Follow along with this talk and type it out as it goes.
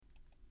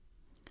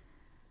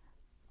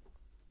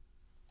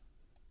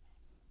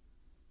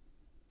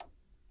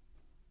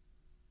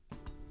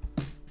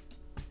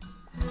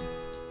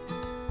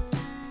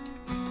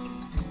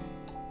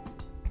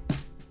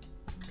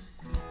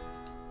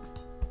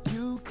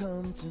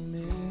come to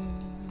me.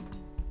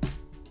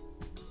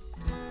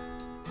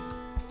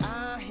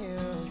 I hear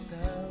a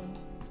sound,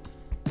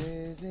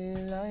 busy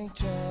like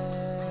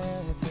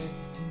traffic,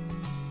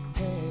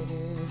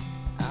 headed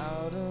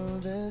out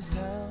of this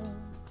town.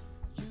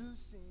 You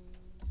seem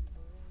to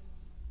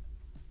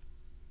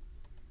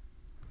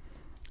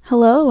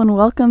Hello and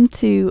welcome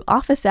to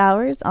Office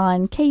Hours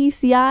on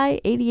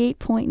KUCI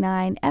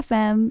 88.9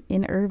 FM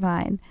in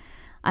Irvine.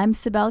 I'm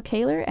Sibel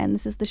Kaler, and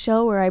this is the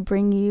show where I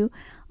bring you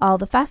all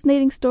the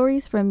fascinating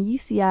stories from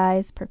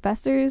UCI's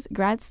professors,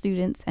 grad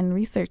students, and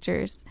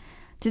researchers.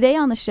 Today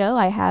on the show,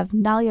 I have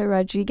Nalia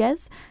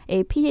Rodriguez,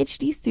 a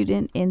PhD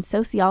student in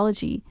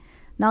sociology.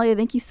 Nalia,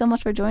 thank you so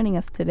much for joining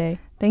us today.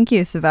 Thank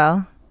you,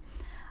 Sibel.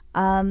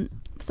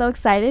 So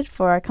excited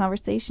for our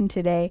conversation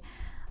today.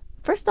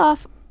 First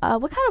off,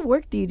 what kind of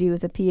work do you do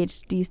as a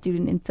PhD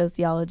student in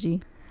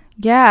sociology?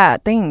 Yeah,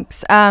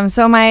 thanks.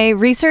 So my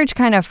research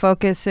kind of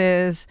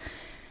focuses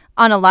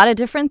on a lot of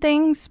different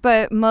things,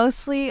 but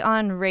mostly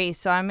on race.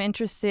 So I'm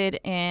interested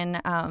in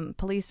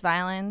police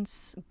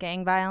violence,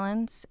 gang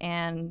violence,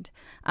 and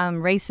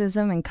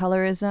racism and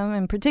colorism,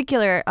 in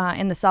particular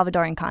in the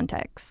Salvadoran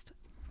context.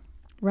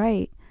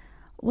 Right.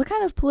 What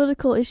kind of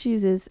political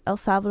issues is El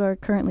Salvador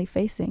currently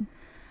facing?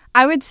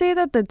 I would say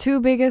that the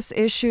two biggest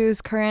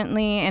issues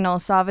currently in El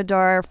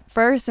Salvador,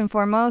 first and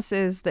foremost,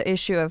 is the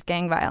issue of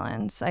gang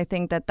violence. I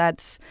think that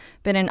that's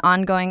been an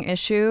ongoing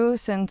issue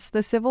since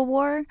the Civil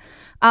War.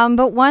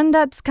 But one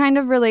that's kind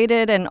of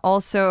related and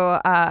also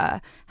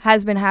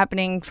has been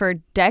happening for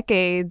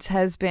decades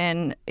has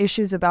been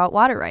issues about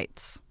water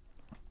rights.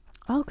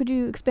 Oh, could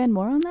you expand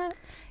more on that?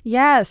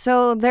 Yeah,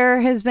 so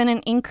there has been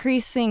an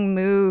increasing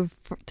move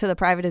to the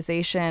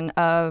privatization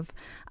of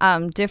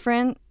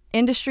different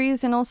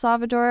industries in El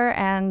Salvador,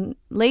 and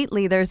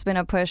lately there's been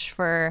a push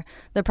for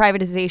the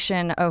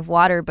privatization of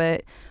water,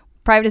 but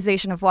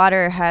privatization of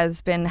water has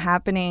been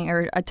happening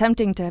or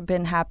attempting to have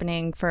been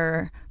happening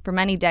for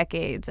many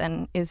decades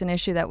and is an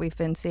issue that we've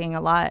been seeing a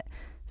lot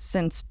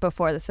since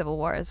before the Civil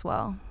War as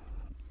well.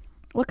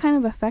 What kind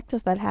of effect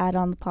has that had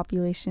on the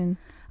population?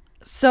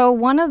 So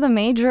one of the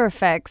major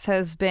effects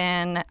has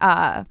been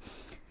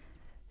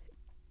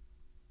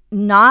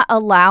not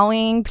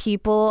allowing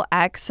people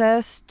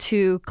access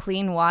to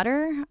clean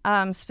water,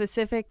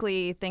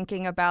 specifically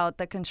thinking about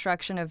the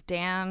construction of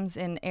dams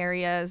in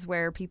areas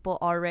where people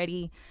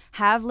already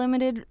have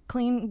limited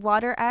clean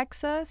water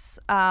access.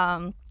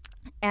 And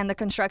the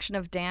construction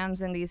of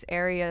dams in these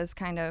areas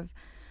kind of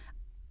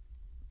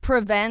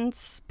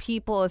prevents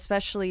people,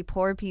 especially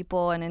poor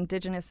people and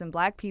indigenous and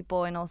black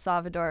people in El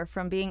Salvador,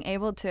 from being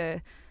able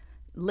to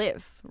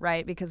live,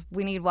 right? Because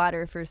we need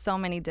water for so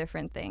many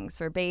different things,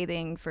 for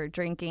bathing, for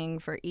drinking,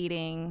 for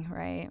eating,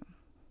 right?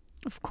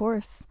 Of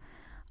course.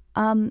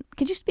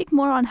 Could you speak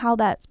more on how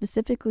that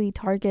specifically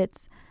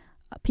targets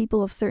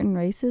people of certain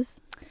races?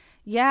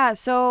 Yeah,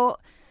 so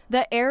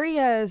the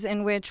areas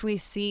in which we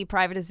see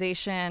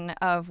privatization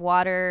of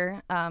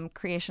water,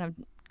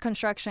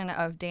 construction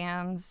of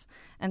dams,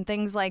 and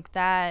things like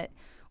that,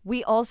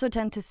 we also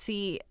tend to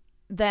see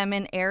them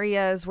in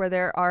areas where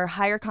there are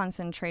higher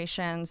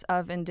concentrations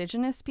of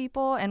indigenous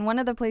people. And one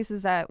of the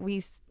places that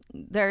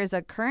there is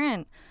a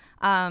current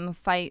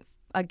fight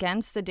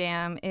against the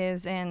dam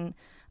is in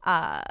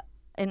an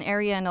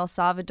area in El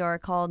Salvador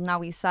called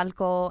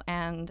Nahuizalco,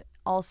 and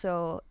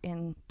also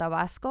in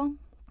Tabasco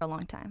for a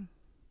long time.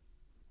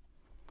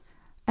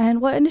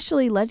 And what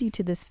initially led you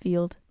to this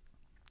field?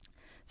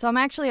 So I'm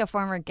actually a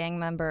former gang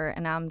member,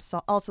 and I'm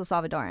also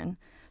Salvadoran.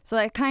 So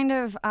that kind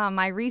of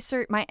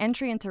my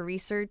entry into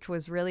research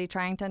was really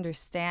trying to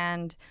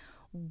understand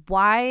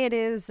why it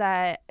is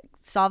that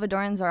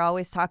Salvadorans are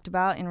always talked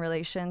about in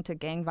relation to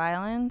gang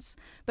violence,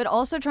 but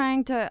also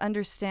trying to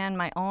understand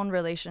my own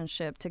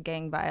relationship to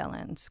gang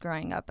violence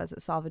growing up as a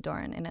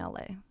Salvadoran in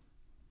LA.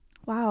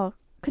 Wow.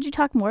 Could you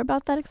talk more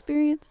about that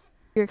experience?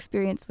 Your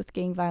experience with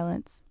gang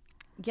violence?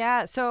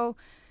 Yeah, so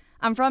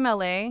I'm from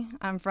LA.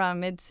 I'm from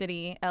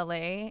mid-city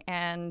LA,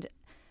 and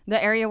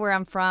the area where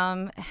I'm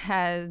from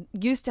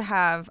used to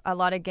have a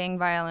lot of gang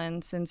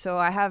violence, and so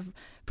I have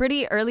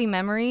pretty early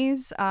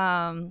memories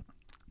from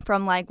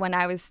like when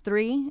I was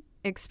 3,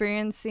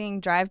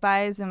 experiencing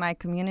drive-bys in my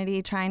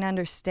community, trying to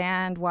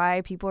understand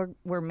why people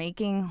were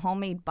making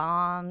homemade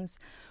bombs,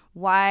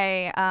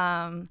 why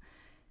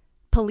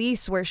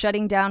police were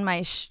shutting down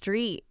my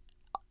street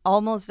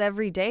almost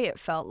every day, it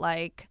felt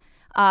like.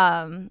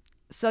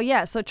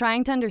 So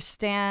trying to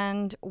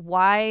understand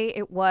why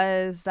it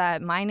was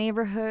that my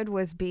neighborhood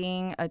was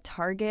being a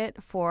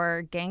target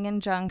for gang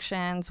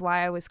injunctions,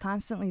 why I was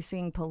constantly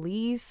seeing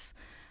police,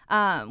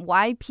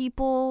 why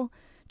people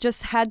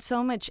just had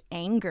so much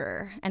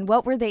anger, and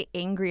what were they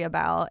angry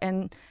about.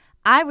 And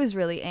I was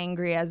really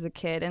angry as a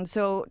kid, and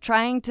so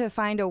trying to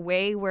find a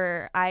way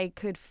where I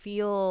could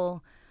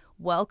feel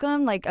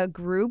welcome, like a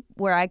group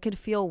where I could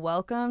feel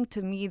welcome,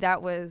 to me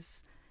that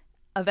was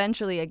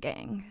eventually a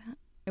gang.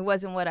 It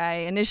wasn't what I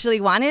initially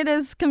wanted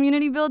as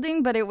community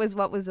building, but it was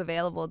what was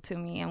available to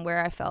me and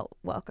where I felt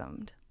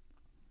welcomed.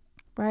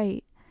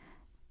 Right.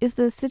 Is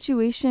the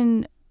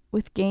situation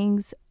with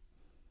gangs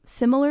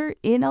similar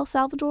in El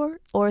Salvador,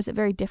 or is it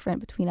very different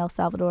between El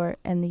Salvador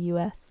and the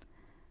U.S.?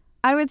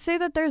 I would say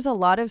that there's a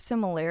lot of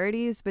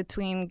similarities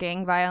between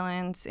gang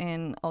violence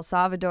in El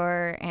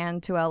Salvador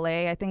and to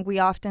LA. I think we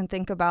often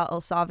think about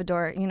El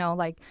Salvador,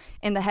 like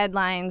in the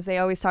headlines, they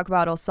always talk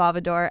about El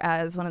Salvador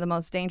as one of the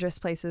most dangerous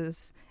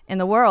places in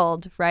the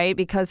world, right?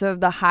 Because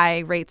of the high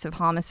rates of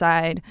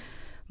homicide.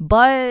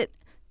 But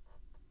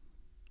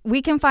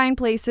we can find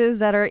places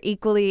that are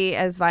equally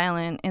as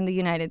violent in the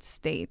United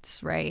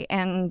States, right?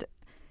 And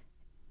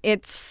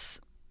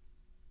it's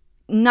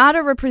not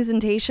a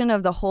representation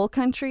of the whole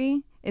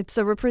country. It's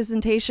a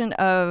representation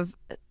of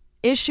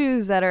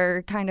issues that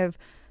are kind of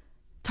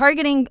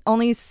targeting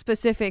only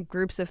specific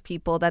groups of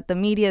people that the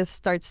media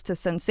starts to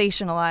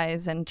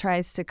sensationalize and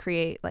tries to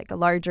create like a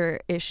larger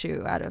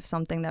issue out of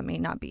something that may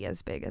not be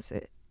as big as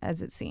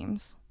it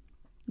seems.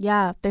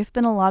 Yeah, there's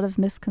been a lot of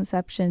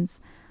misconceptions.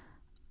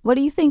 What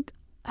do you think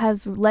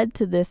has led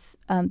to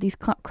these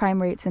crime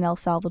rates in El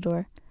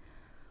Salvador?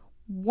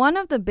 One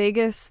of the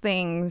biggest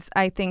things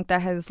I think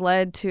that has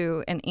led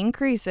to an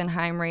increase in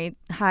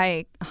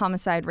high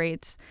homicide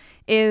rates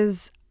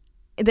is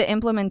the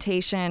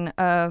implementation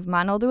of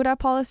mano dura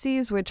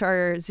policies, which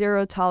are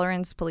zero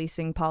tolerance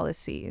policing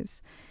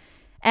policies.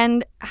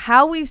 And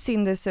how we've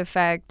seen this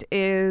effect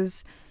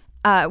is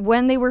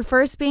when they were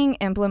first being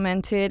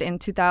implemented in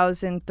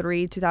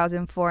 2003,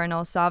 2004 in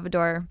El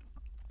Salvador,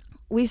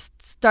 we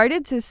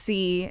started to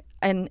see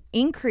an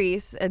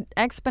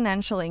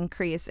exponential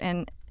increase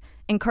in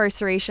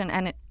incarceration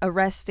and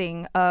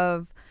arresting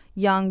of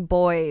young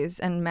boys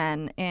and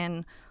men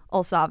in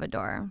El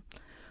Salvador.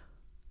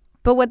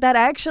 But what that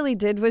actually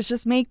did was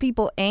just make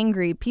people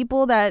angry,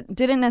 people that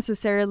didn't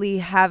necessarily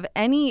have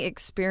any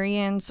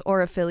experience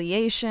or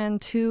affiliation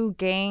to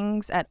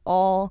gangs at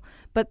all,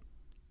 but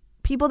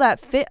people that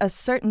fit a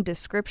certain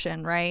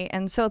description, right?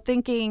 And so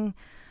thinking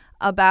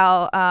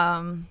about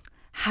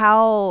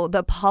how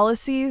the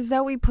policies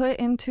that we put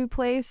into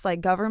place, like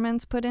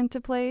governments put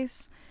into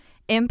place,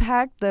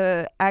 impact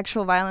the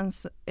actual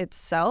violence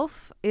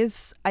itself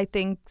is, I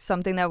think,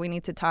 something that we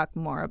need to talk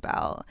more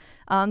about.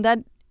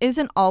 That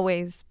isn't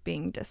always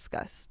being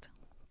discussed.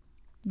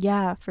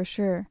 Yeah, for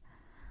sure.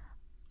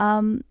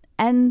 And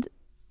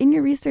in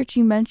your research,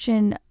 you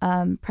mentioned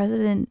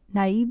President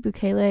Nayib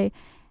Bukele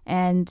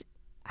and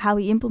how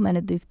he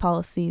implemented these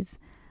policies.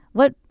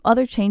 What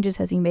other changes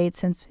has he made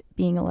since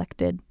being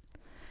elected?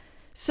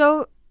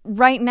 So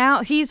right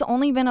now, he's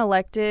only been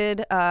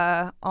elected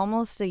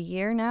almost a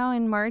year now.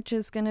 In March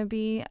is going to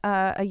be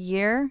a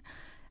year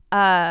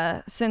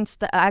since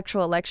the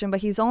actual election,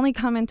 but he's only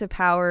come into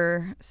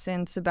power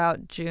since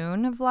about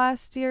June of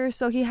last year.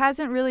 So he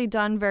hasn't really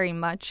done very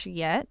much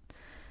yet.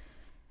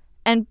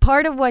 And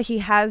part of what he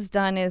has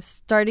done is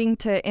starting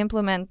to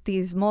implement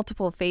these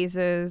multiple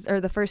phases, or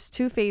the first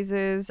two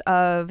phases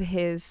of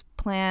his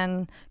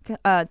plan,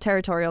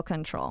 territorial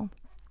control,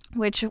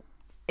 which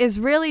is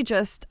really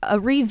just a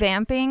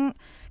revamping,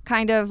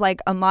 kind of like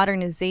a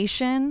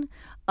modernization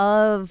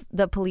of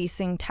the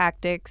policing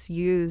tactics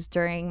used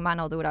during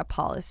mano dura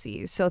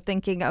policies. So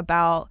thinking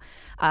about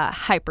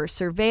hyper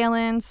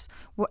surveillance.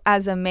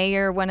 As a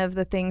mayor, one of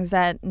the things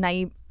that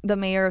the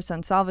mayor of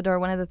San Salvador,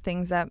 one of the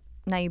things that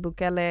Nayib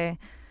Bukele,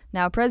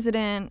 now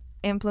president,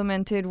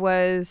 implemented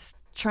was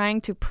trying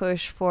to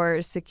push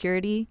for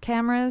security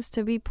cameras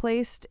to be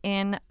placed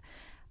in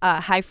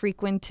high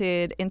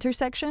frequented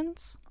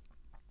intersections.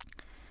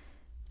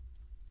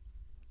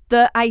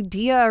 The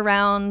idea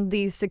around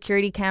these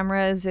security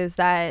cameras is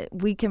that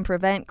we can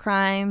prevent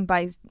crime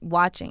by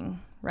watching,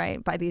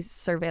 right? By these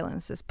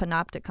surveillance, this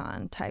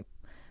panopticon type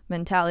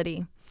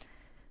mentality.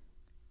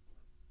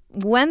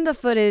 When the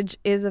footage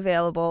is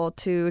available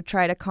to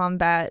try to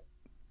combat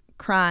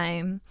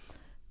crime,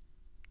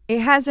 it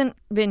hasn't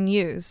been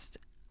used.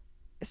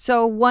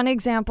 So one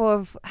example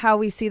of how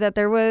we see that,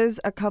 there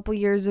was a couple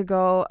years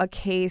ago a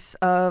case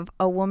of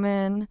a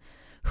woman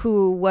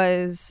who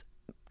was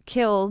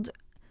killed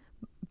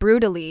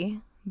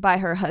brutally by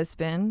her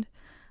husband.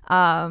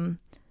 And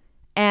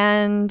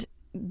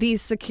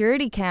these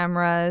security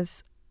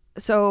cameras,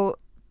 so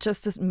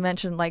just to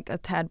mention like a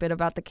tad bit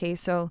about the case.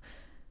 So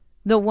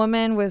the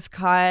woman was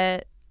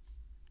caught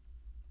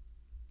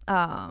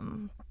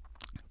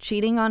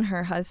cheating on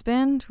her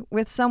husband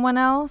with someone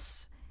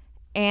else,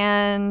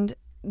 and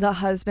the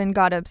husband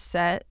got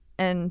upset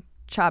and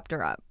chopped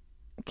her up,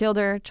 killed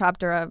her,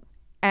 chopped her up.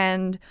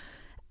 And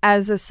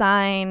as a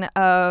sign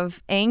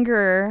of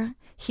anger,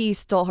 he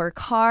stole her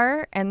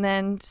car and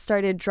then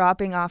started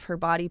dropping off her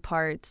body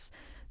parts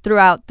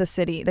throughout the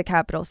city, the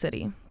capital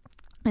city,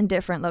 in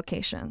different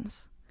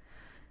locations.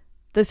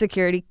 The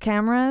security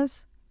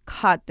cameras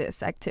caught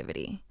this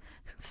activity,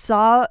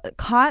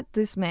 caught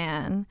this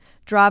man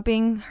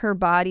dropping her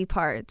body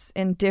parts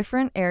in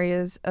different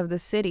areas of the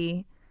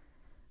city,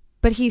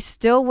 but he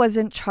still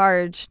wasn't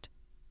charged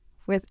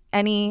with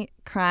any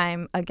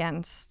crime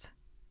against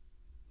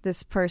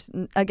this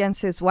person,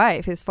 against his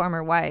wife, his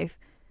former wife,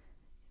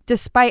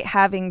 despite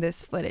having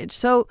this footage.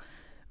 So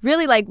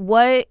really, like,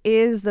 what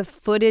is the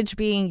footage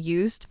being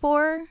used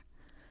for?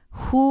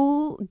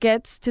 who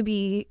gets to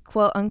be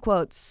quote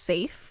unquote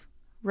safe,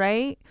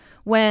 right?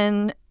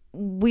 When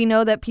we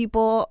know that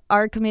people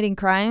are committing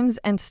crimes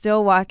and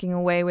still walking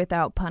away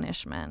without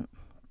punishment.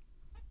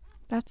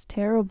 That's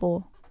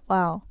terrible.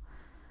 Wow.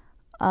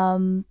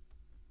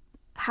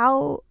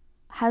 How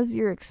has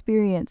your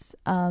experience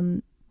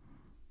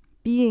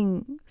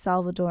being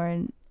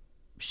Salvadoran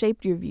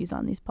shaped your views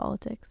on these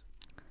politics?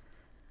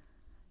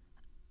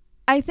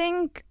 I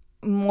think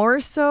more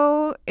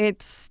so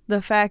it's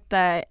the fact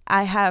that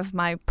I have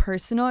my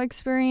personal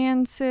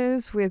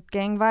experiences with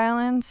gang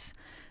violence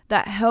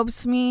that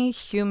helps me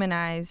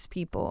humanize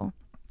people.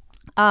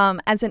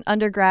 As an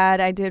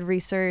undergrad, I did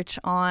research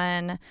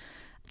on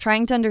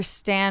trying to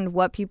understand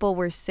what people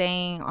were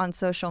saying on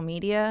social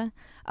media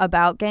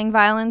about gang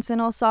violence in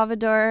El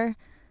Salvador.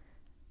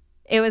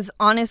 It was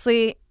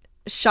honestly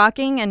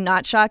shocking and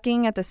not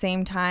shocking at the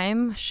same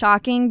time.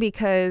 Shocking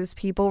because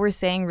people were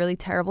saying really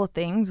terrible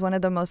things. One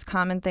of the most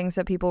common things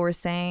that people were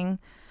saying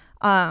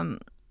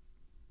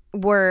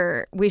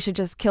were we should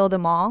just kill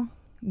them all,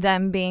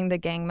 them being the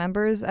gang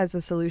members as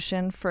a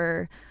solution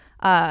for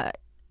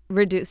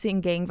reducing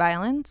gang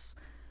violence.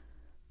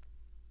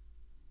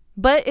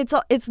 But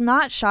it's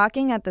not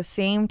shocking at the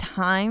same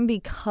time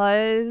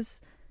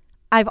because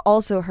I've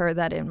also heard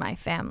that in my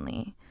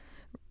family.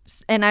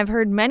 And I've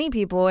heard many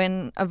people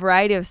in a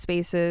variety of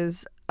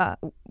spaces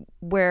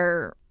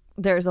where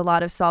there's a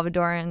lot of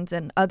Salvadorans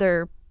and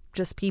other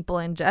just people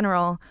in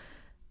general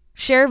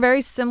share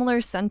very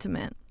similar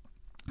sentiment.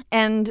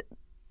 And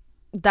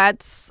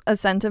that's a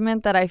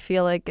sentiment that I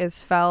feel like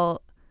is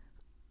felt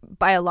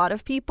by a lot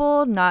of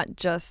people, not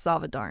just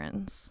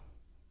Salvadorans.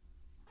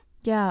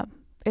 Yeah,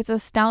 it's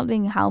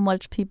astounding how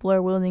much people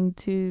are willing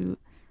to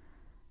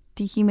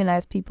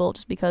dehumanize people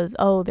just because,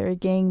 oh, they're a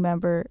gang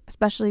member,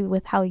 especially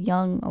with how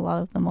young a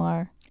lot of them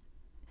are.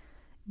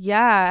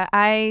 Yeah,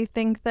 I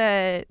think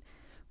that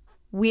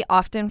we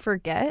often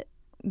forget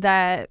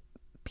that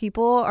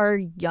people are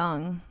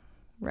young,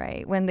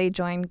 right, when they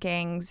join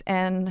gangs.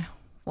 And,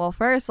 well,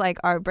 first, like,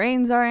 our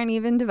brains aren't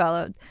even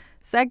developed.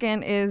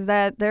 Second is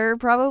that they're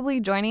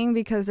probably joining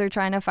because they're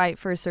trying to fight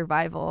for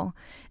survival.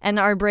 And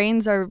our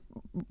brains are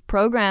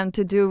programmed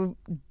to do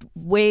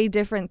way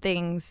different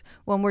things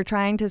when we're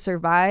trying to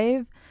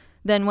survive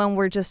than when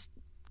we're just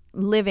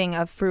living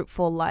a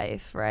fruitful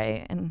life,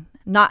 right? And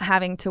not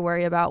having to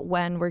worry about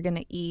when we're going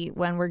to eat,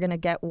 when we're going to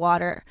get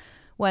water,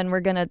 when we're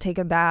going to take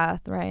a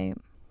bath, right?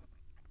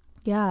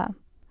 Yeah.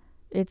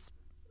 It's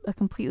a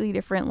completely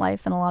different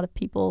life than a lot of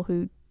people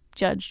who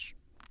judge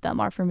them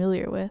are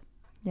familiar with.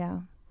 Yeah.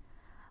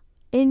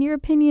 In your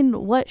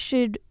opinion, what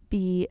should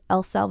be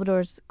El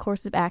Salvador's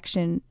course of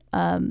action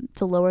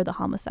to lower the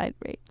homicide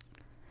rates?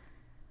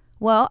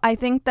 Well, I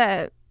think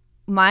that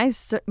my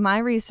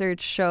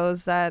research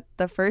shows that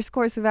the first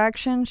course of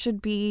action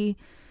should be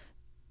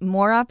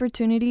more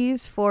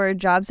opportunities for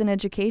jobs and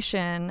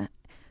education.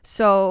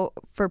 So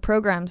for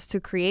programs to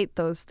create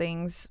those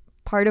things,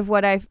 part of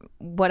what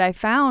I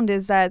found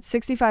is that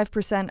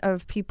 65%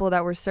 of people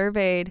that were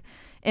surveyed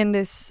in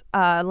this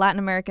Latin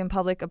American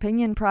Public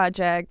Opinion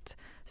Project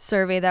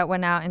survey that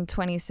went out in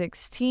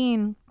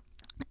 2016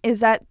 is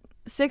that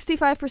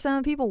 65%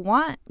 of people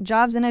want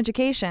jobs and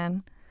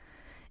education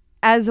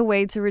as a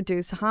way to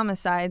reduce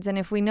homicides. And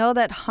if we know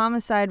that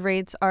homicide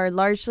rates are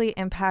largely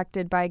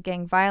impacted by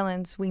gang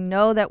violence, we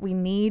know that we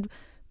need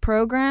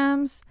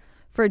programs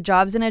for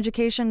jobs and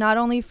education, not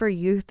only for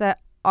youth that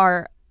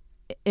are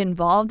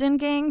involved in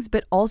gangs,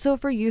 but also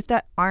for youth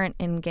that aren't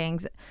in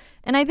gangs.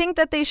 And I think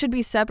that they should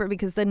be separate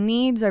because the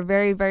needs are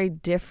very, very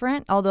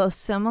different. Although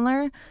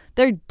similar,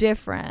 they're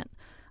different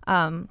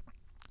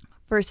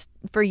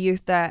for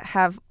youth that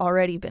have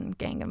already been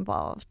gang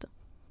involved.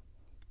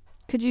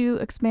 Could you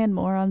expand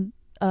more on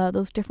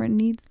those different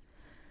needs?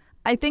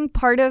 I think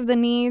part of the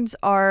needs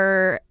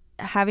are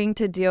having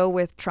to deal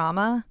with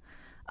trauma.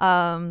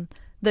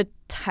 The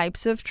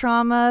types of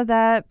trauma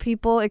that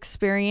people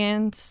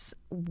experience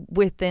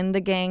within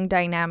the gang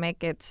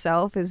dynamic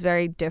itself is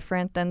very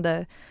different than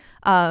the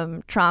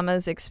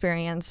traumas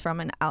experienced from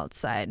an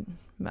outside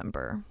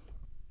member.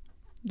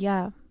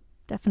 Yeah,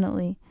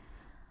 definitely.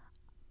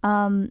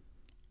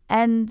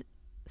 And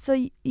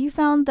so you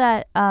found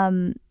that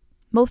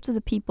most of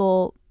the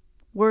people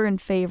were in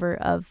favor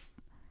of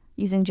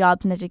using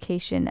jobs and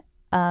education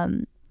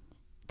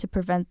to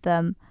prevent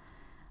them.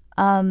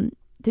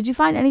 Did you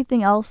find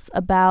anything else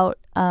about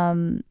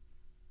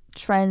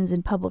trends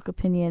in public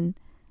opinion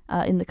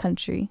in the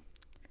country?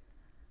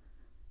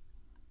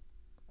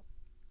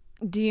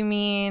 Do you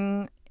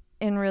mean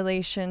in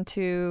relation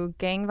to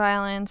gang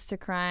violence, to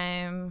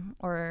crime,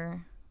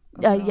 or?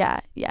 Yeah.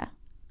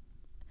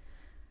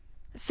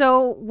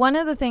 So one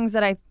of the things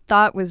that I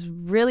thought was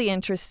really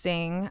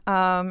interesting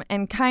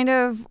and kind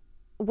of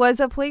was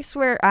a place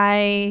where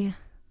I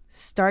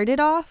started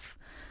off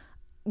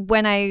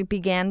when I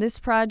began this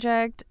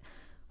project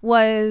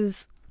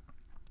was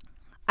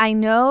I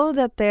know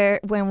that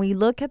when we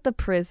look at the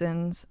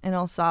prisons in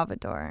El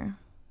Salvador,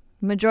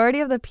 majority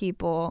of the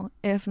people,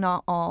 if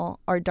not all,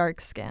 are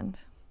dark-skinned.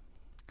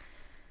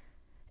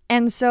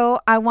 And so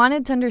I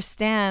wanted to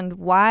understand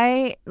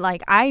why,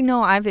 like, I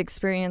know I've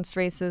experienced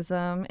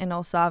racism in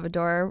El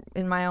Salvador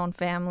in my own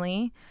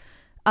family.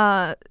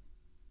 And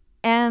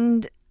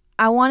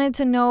I wanted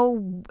to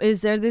know, is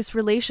there this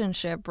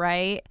relationship,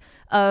 right,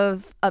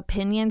 of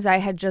opinions? I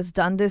had just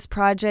done this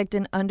project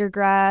in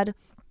undergrad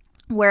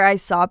where I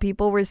saw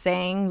people were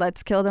saying,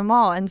 let's kill them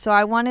all. And so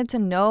I wanted to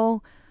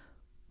know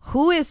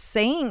who is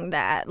saying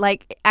that?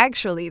 Like,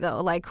 actually, though,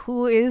 like,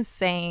 who is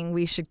saying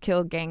we should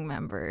kill gang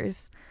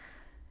members?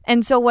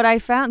 And so what I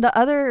found, the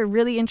other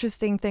really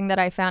interesting thing that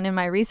I found in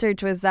my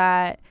research was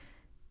that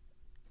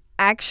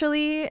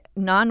actually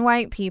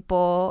non-white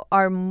people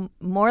are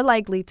more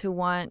likely to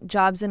want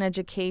jobs and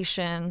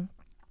education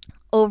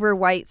over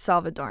white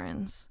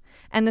Salvadorans.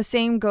 And the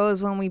same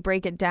goes when we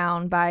break it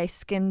down by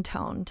skin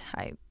tone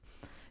type.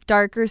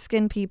 Darker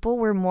skinned people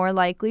were more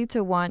likely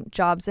to want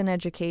jobs and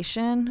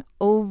education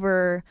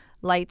over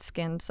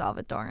light-skinned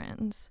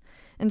Salvadorans.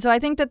 And so I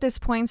think that this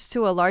points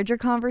to a larger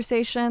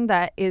conversation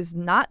that is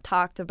not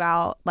talked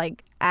about,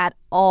 like, at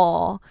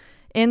all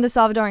in the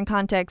Salvadoran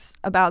context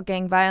about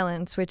gang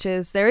violence, which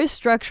is there is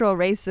structural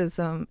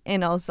racism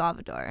in El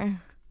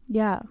Salvador.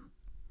 Yeah.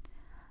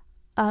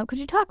 Could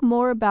you talk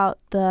more about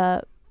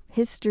the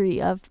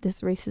history of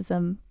this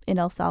racism in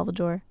El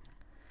Salvador?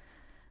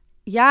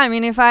 Yeah, I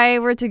mean, if I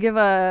were to give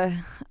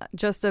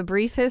just a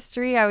brief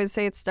history, I would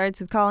say it starts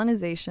with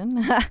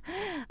colonization.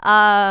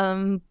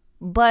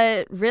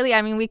 But really,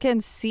 I mean, we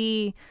can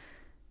see,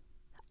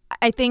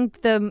 I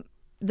think the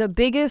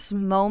biggest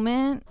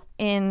moment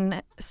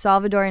in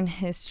Salvadoran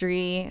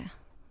history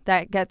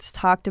that gets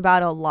talked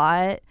about a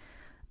lot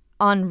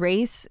on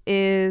race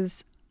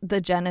is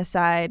the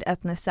genocide,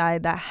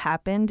 ethnocide that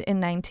happened in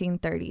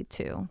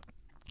 1932,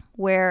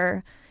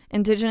 where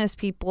indigenous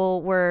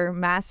people were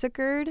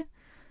massacred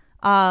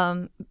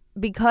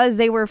because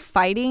they were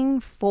fighting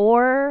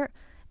for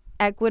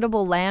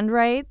equitable land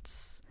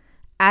rights,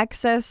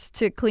 access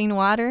to clean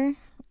water,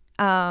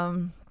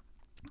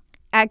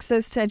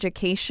 access to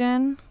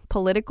education,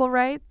 political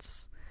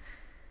rights.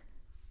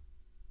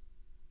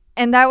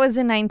 And that was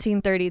in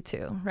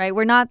 1932, right?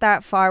 We're not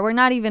that far. We're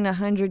not even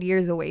 100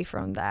 years away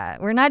from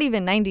that. We're not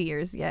even 90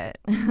 years yet.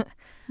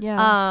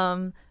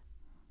 Yeah.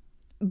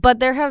 But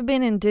there have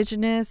been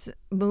indigenous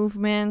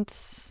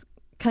movements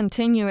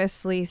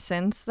continuously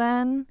since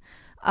then.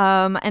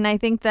 And I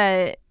think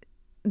that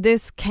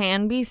this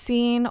can be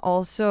seen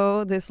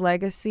also, this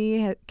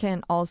legacy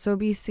can also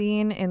be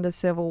seen in the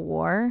Civil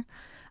War,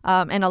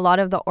 and a lot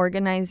of the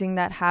organizing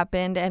that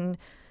happened, and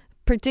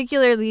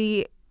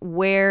particularly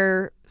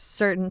where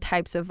certain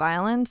types of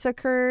violence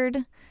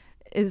occurred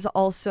is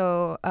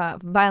also,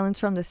 violence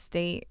from the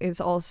state is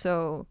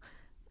also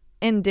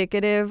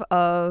indicative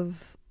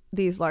of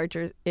these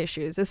larger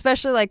issues,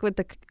 especially like with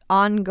the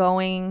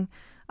ongoing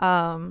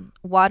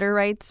water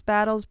rights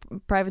battles,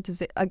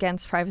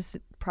 against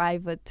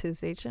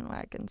privatization. Well,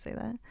 I couldn't say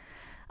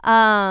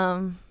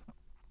that.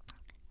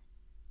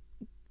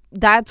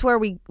 That's where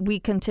we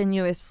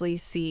continuously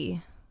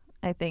see,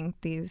 I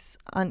think, these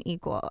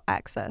unequal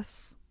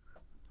access.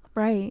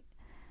 Right.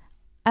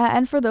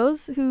 And for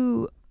those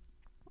who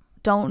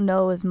don't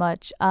know as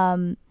much,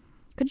 could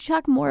you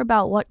talk more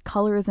about what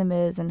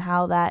colorism is and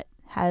how that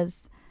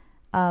has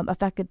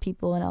affected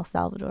people in El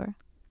Salvador?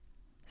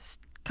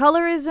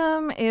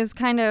 Colorism is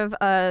kind of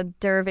a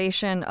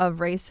derivation of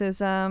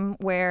racism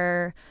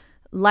where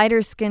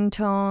lighter skin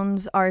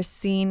tones are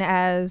seen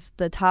as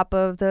the top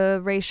of the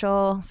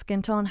racial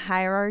skin tone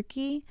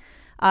hierarchy.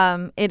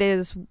 It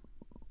is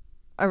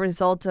a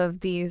result of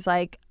these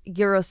like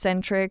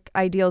Eurocentric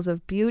ideals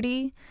of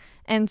beauty.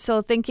 And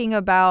so thinking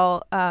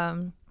about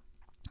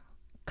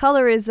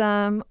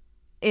colorism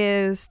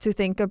is to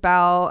think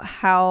about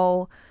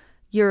how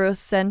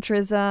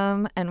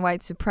Eurocentrism and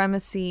white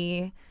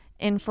supremacy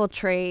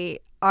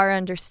infiltrate our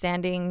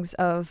understandings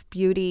of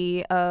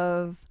beauty,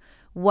 of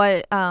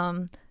what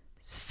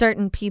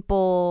certain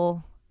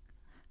people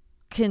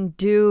can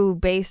do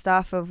based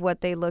off of what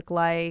they look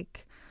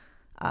like.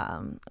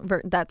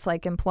 That's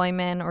like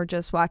employment or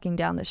just walking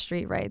down the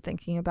street, right?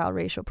 Thinking about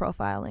racial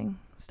profiling,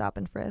 stop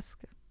and frisk.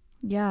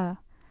 Yeah.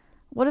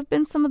 What have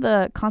been some of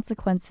the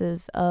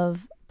consequences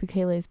of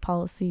Bukele's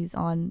policies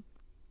on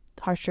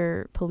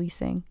harsher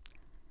policing?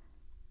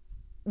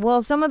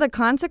 Well, some of the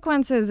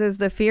consequences is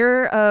the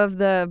fear of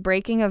the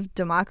breaking of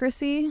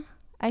democracy.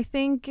 I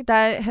think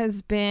that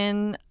has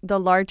been the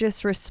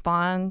largest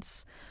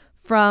response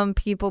from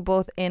people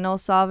both in El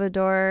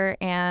Salvador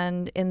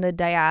and in the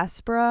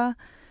diaspora.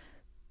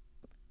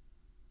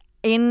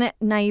 In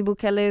Nayib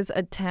Bukele's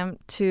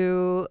attempt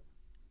to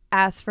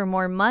ask for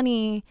more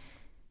money,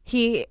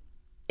 he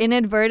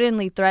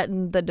inadvertently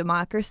threatened the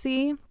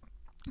democracy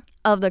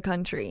of the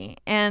country.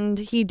 And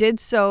he did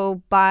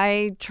so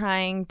by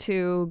trying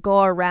to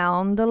go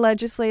around the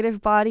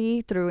legislative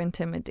body through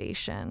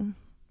intimidation.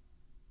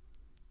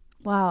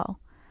 Wow.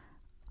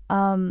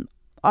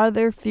 Are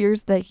there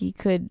fears that he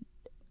could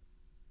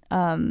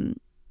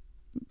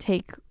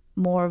take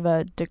more of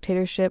a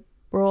dictatorship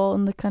role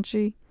in the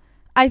country?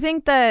 I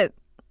think that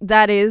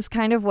that is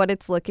kind of what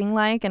it's looking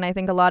like. And I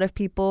think a lot of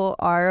people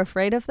are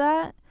afraid of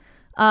that,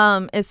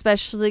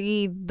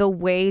 especially the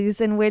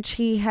ways in which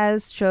he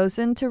has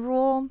chosen to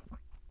rule.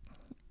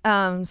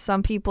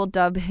 Some people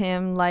dub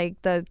him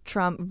like the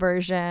Trump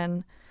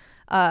version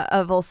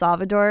of El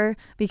Salvador,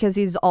 because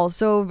he's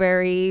also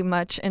very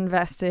much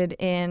invested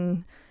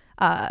in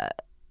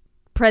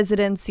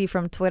presidency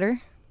from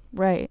Twitter.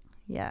 Right.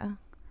 Yeah.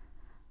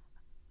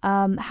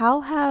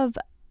 How have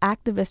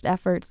activist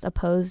efforts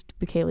opposed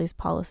Bukele's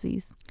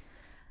policies?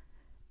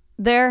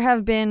 There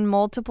have been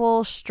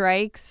multiple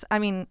strikes. I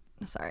mean,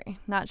 sorry,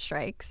 not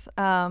strikes.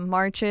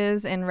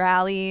 Marches and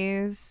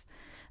rallies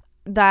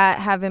that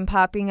have been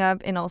popping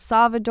up in El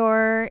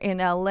Salvador, in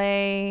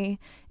LA,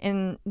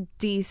 in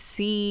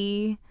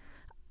DC.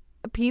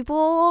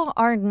 People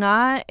are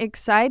not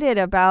excited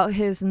about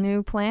his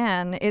new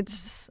plan.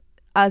 It's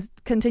a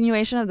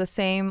continuation of the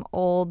same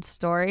old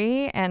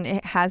story, and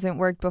it hasn't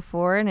worked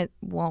before, and it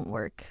won't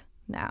work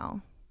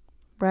now.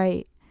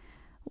 Right.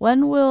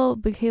 When will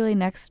Bukele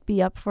next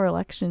be up for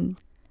election?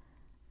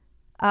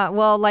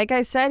 Well, like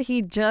I said,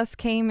 he just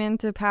came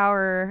into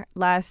power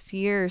last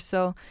year.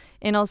 So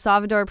in El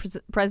Salvador,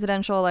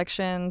 presidential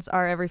elections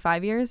are every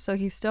 5 years. So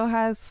he still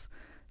has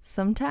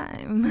some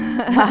time.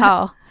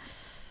 Wow.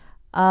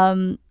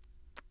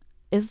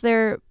 Is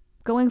there,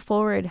 going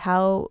forward,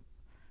 how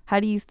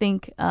do you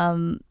think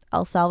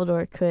El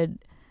Salvador could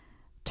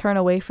turn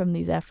away from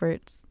these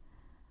efforts?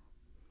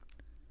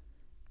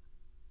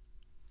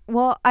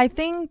 Well, I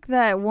think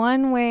that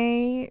one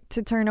way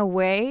to turn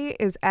away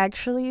is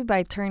actually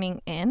by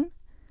turning in.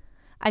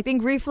 I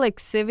think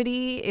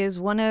reflexivity is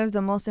one of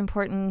the most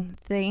important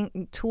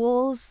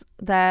tools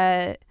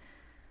that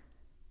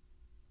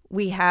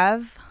we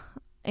have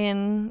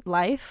in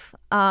life.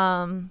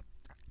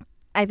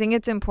 I think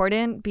it's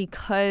important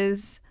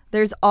because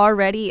there's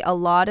already a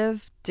lot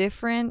of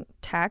different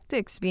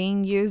tactics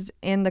being used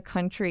in the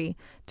country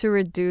to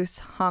reduce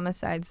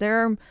homicides.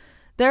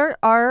 There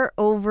are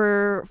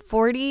over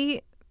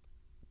 40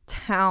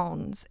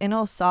 towns in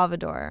El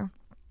Salvador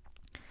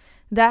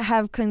that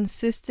have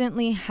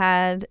consistently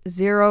had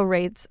 0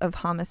 rates of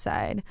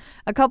homicide.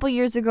 A couple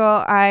years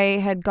ago,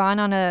 I had gone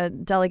on a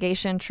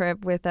delegation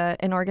trip with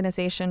an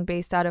organization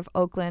based out of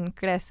Oakland,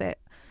 Crece,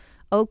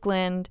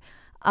 Oakland,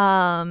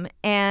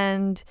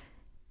 and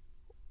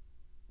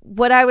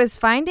what I was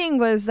finding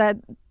was that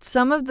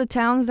some of the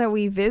towns that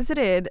we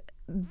visited,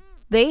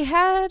 they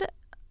had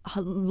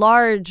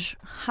large,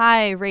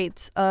 high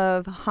rates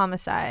of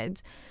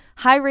homicides,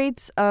 high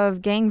rates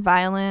of gang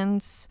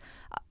violence.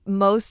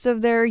 Most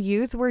of their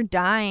youth were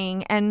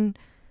dying. And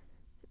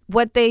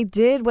what they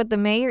did,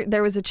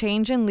 there was a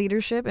change in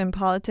leadership and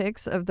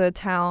politics of the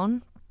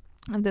town,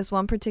 of this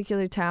one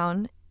particular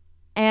town.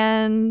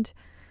 And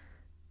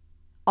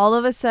all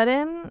of a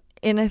sudden,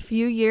 in a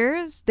few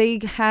years, they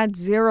had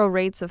 0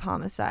 rates of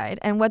homicide.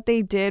 And what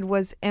they did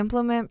was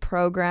implement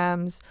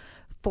programs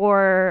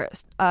for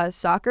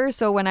soccer.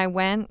 So when I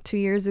went 2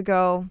 years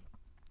ago,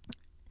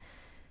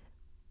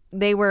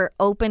 they were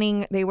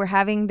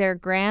having their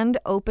grand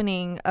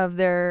opening of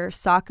their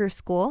soccer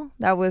school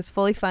that was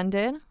fully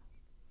funded.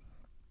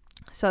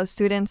 So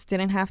students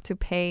didn't have to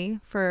pay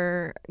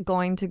for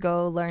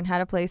go learn how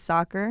to play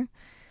soccer.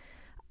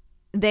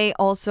 They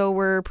also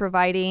were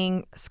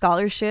providing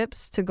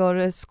scholarships to go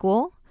to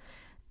school,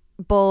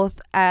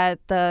 both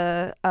at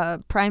the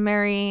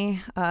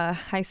primary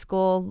high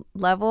school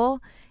level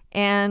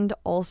and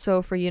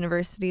also for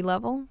university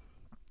level.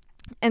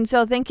 And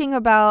so thinking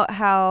about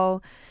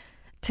how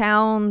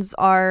towns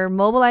are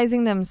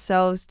mobilizing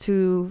themselves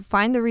to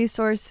find the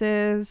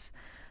resources,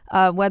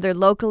 whether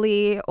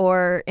locally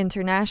or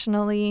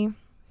internationally,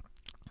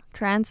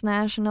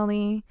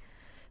 transnationally,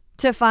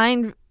 to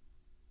find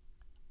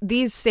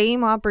these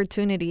same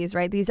opportunities,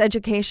 right? These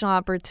educational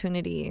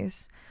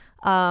opportunities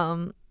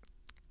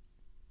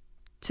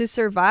to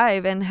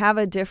survive and have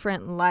a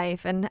different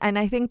life. And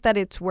I think that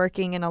it's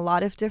working in a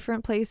lot of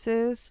different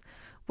places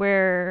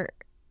where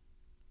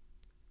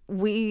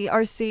we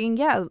are seeing,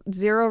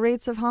 0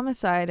 rates of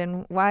homicide.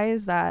 And why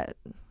is that?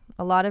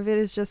 A lot of it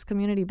is just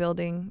community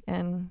building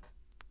and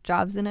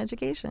jobs and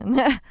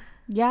education.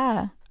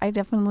 Yeah, I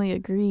definitely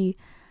agree.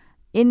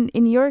 In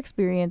your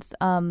experience,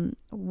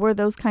 were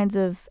those kinds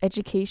of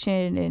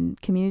education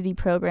and community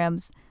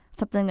programs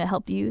something that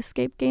helped you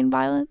escape gang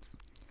violence?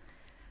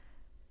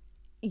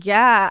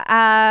 Yeah,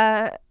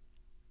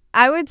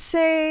 I would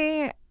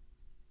say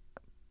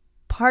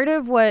part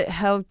of what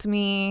helped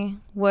me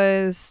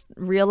was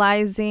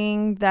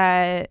realizing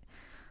that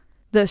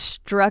the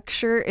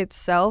structure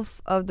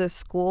itself of the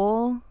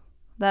school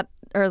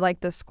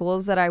the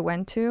schools that I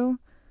went to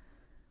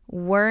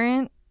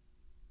weren't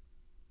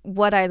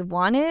what I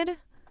wanted,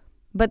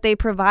 but they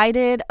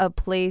provided a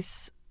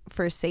place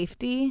for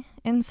safety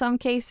in some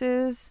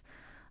cases.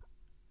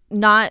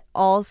 Not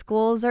all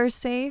schools are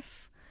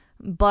safe,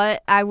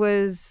 but I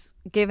was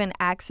given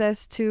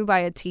access to by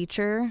a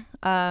teacher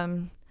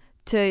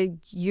to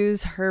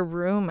use her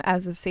room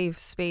as a safe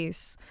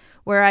space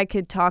where I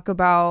could talk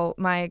about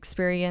my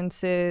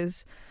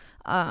experiences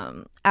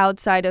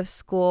outside of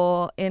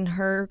school in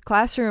her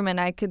classroom, and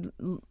I could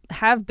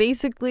have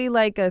basically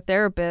like a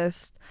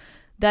therapist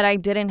that I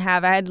didn't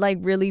have. I had like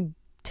really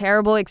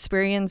terrible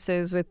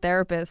experiences with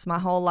therapists my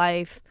whole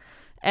life,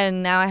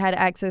 and now I had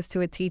access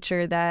to a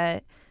teacher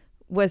that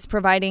was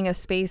providing a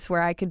space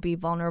where I could be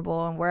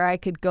vulnerable and where I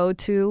could go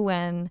to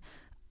when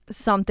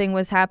something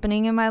was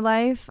happening in my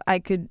life. I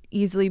could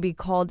easily be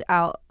called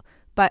out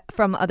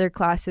from other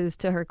classes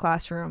to her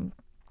classroom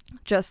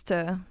just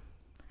to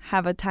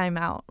have a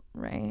timeout,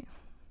 right?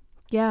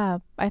 Yeah,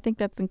 I think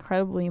that's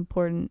incredibly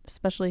important,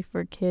 especially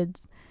for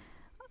kids.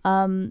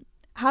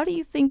 How do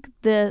you think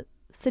the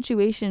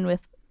situation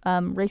with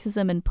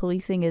racism and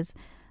policing is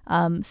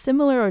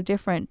similar or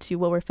different to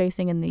what we're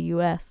facing in the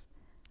U.S.?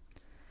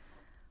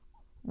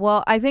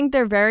 Well, I think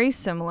they're very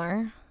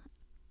similar.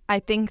 I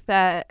think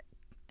that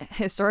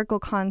historical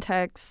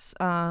contexts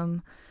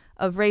of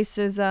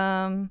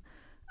racism,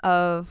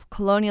 of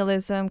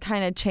colonialism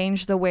kind of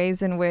change the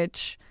ways in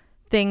which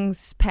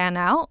things pan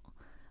out.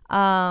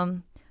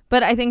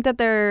 But I think that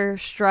they're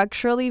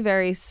structurally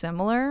very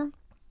similar.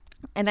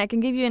 And I can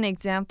give you an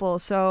example.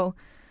 So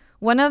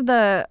one of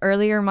the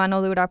earlier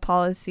mano dura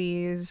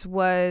policies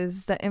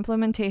was the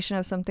implementation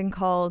of something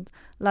called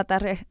la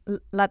tarjeta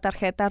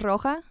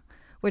roja,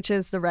 which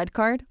is the red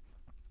card,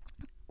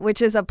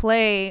 which is a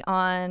play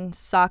on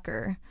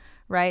soccer,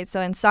 right?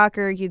 So in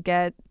soccer, you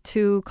get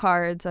 2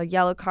 cards, a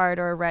yellow card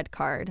or a red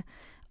card,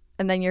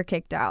 and then you're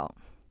kicked out.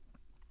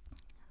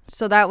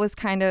 So that was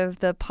kind of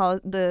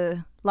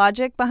the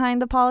logic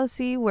behind the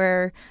policy,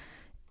 where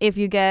if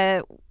you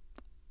get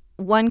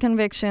 1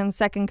 conviction,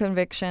 2nd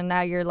conviction,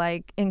 now you're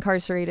like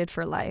incarcerated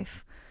for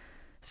life.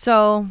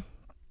 So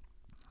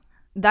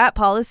that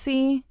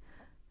policy,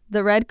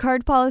 the red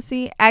card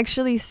policy,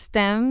 actually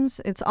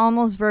it's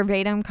almost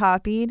verbatim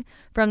copied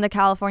from the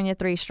California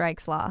 3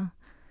 strikes law,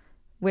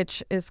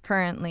 which is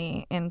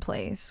currently in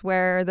place,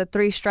 where the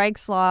 3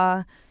 strikes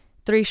law,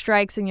 3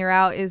 strikes and you're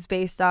out, is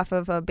based off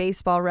of a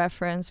baseball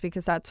reference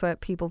because that's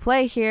what people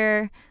play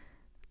here.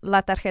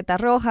 La tarjeta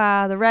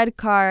roja, the red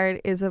card,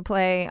 is a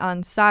play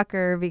on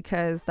soccer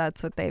because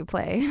that's what they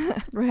play.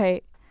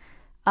 Right.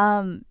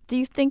 Do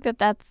you think that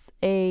that's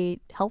a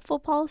helpful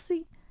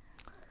policy?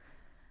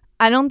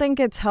 I don't think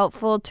it's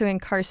helpful to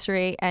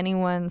incarcerate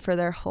anyone for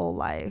their whole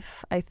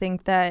life. I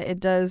think that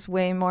it does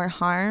way more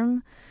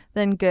harm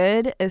than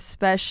good,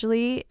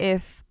 especially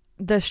if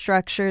the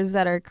structures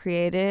that are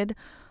created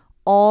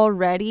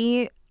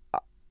already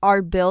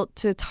are built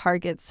to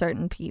target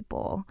certain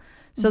people.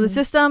 So the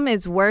system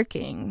is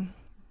working.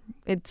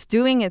 It's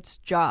doing its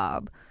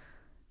job.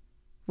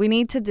 We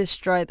need to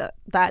destroy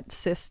that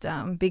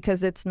system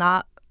because it's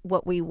not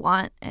what we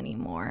want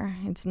anymore.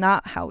 It's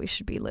not how we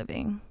should be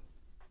living.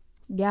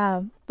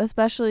 Yeah,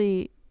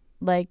 especially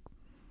like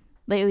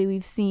lately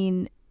we've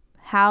seen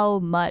how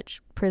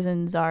much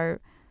prisons are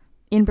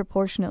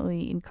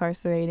disproportionately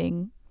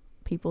incarcerating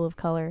people of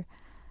color.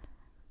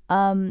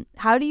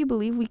 How do you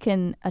believe we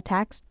can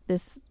attack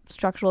this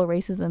structural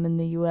racism in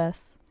the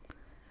U.S.?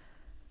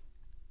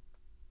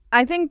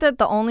 I think that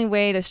the only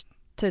way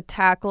to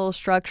tackle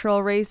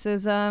structural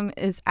racism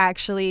is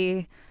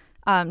actually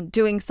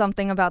doing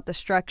something about the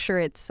structure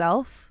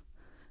itself,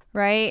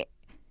 right?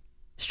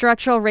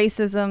 Structural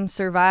racism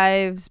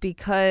survives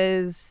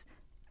because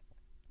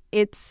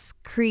it's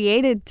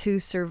created to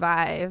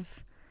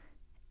survive.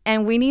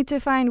 And we need to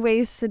find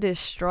ways to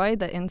destroy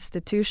the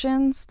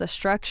institutions, the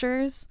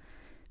structures,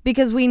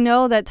 because we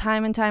know that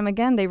time and time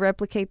again, they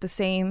replicate the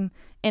same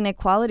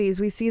inequalities.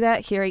 We see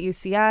that here at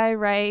UCI,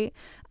 right?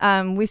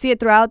 We see it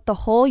throughout the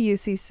whole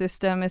UC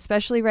system,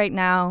 especially right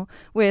now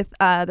with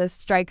the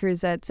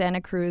strikers at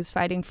Santa Cruz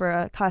fighting for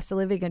a cost of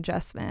living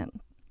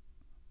adjustment.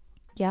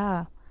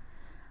 Yeah.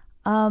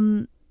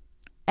 And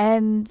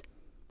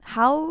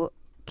how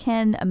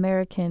can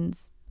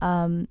Americans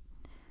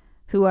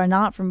who are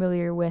not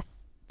familiar with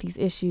these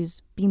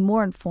issues be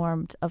more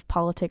informed of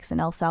politics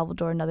in El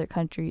Salvador and other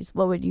countries?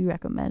 What would you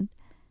recommend?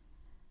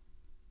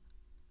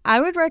 I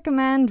would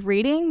recommend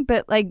reading,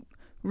 but like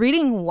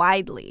reading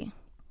widely.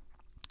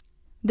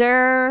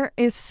 There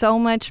is so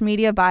much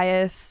media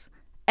bias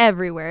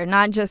everywhere,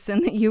 not just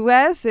in the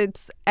US,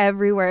 it's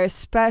everywhere,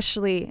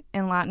 especially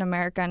in Latin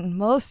America and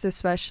most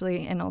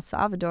especially in El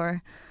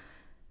Salvador.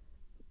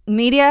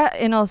 Media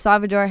in El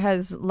Salvador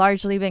has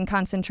largely been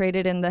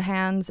concentrated in the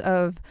hands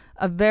of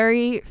a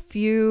very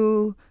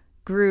few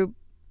group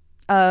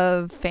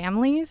of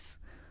families.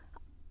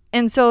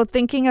 And so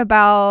thinking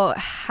about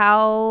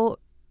how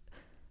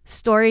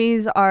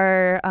stories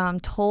are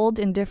told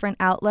in different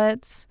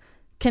outlets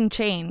can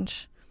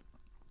change.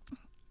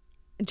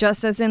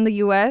 Just as in the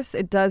U.S.,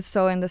 it does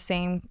so in the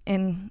same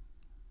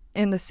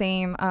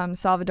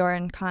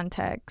Salvadoran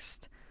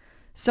context.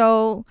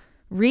 So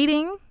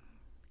reading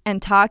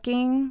and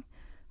talking,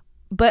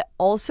 but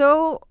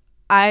also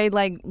I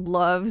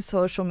love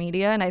social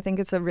media, and I think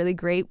it's a really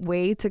great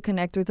way to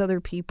connect with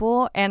other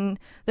people. And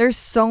there's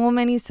so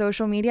many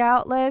social media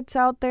outlets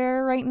out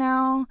there right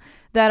now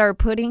that are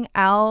putting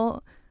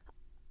out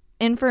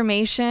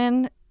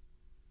information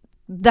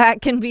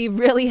that can be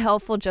really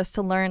helpful just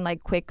to learn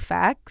like quick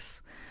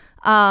facts.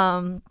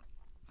 You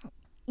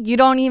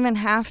don't even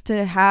have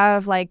to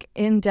have like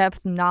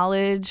in-depth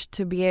knowledge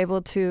to be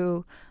able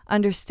to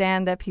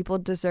understand that people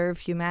deserve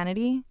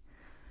humanity.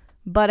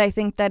 But I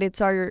think that it's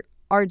our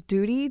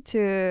duty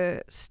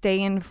to stay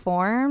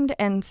informed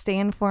and stay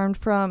informed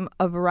from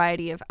a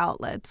variety of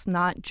outlets,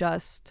 not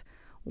just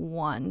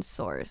one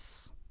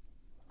source.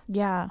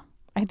 Yeah,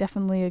 I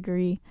definitely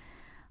agree.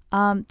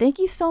 Thank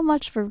you so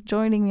much for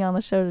joining me on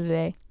the show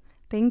today.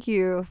 Thank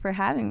you for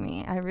having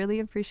me. I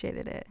really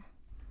appreciated it.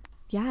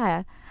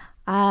 Yeah.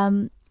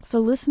 So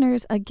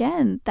listeners,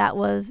 again, that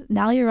was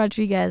Nalia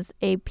Rodriguez,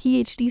 a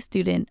PhD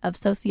student of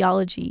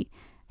sociology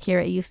here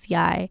at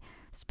UCI,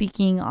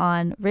 speaking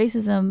on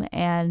racism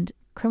and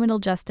criminal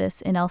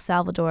justice in El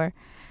Salvador.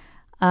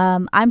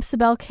 I'm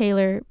Sibel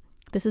Kaler.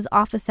 This is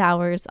Office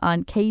Hours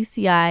on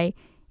KUCI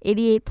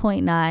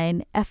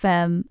 88.9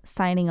 FM,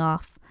 signing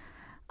off.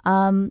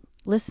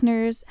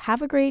 Listeners,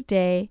 have a great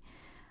day.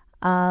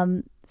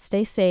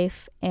 Stay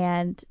safe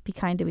and be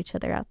kind to each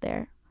other out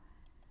there.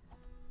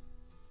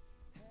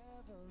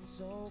 Heaven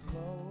so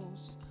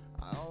close,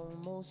 I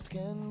almost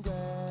can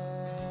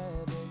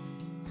grab it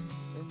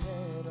and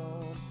head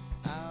on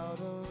out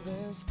of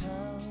this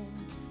town.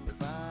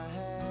 If I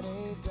had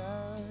a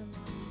dime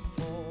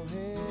for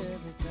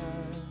every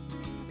time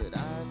that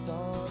I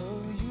thought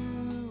of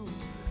you,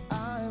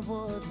 I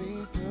would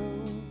be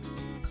through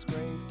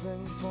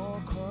scraping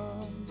for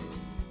crumbs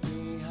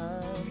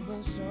behind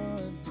the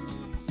sun.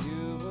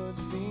 You would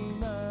be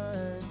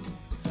mine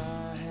if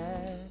I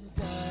had a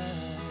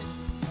dime.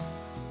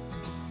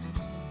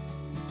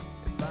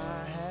 If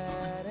I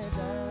had a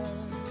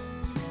dime.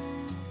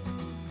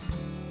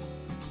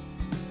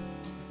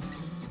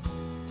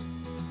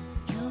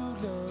 You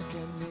look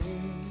at me,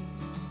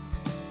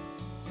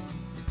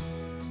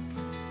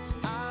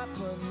 I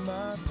put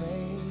my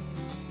faith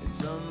in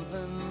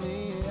something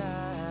me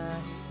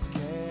I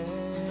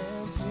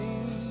can't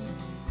see.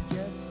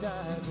 Yes, I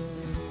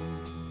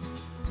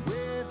believe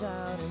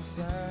without a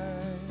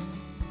sign.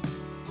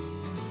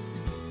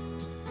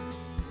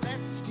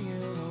 Let's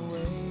steal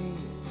away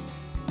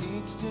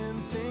each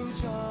tempting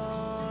charm.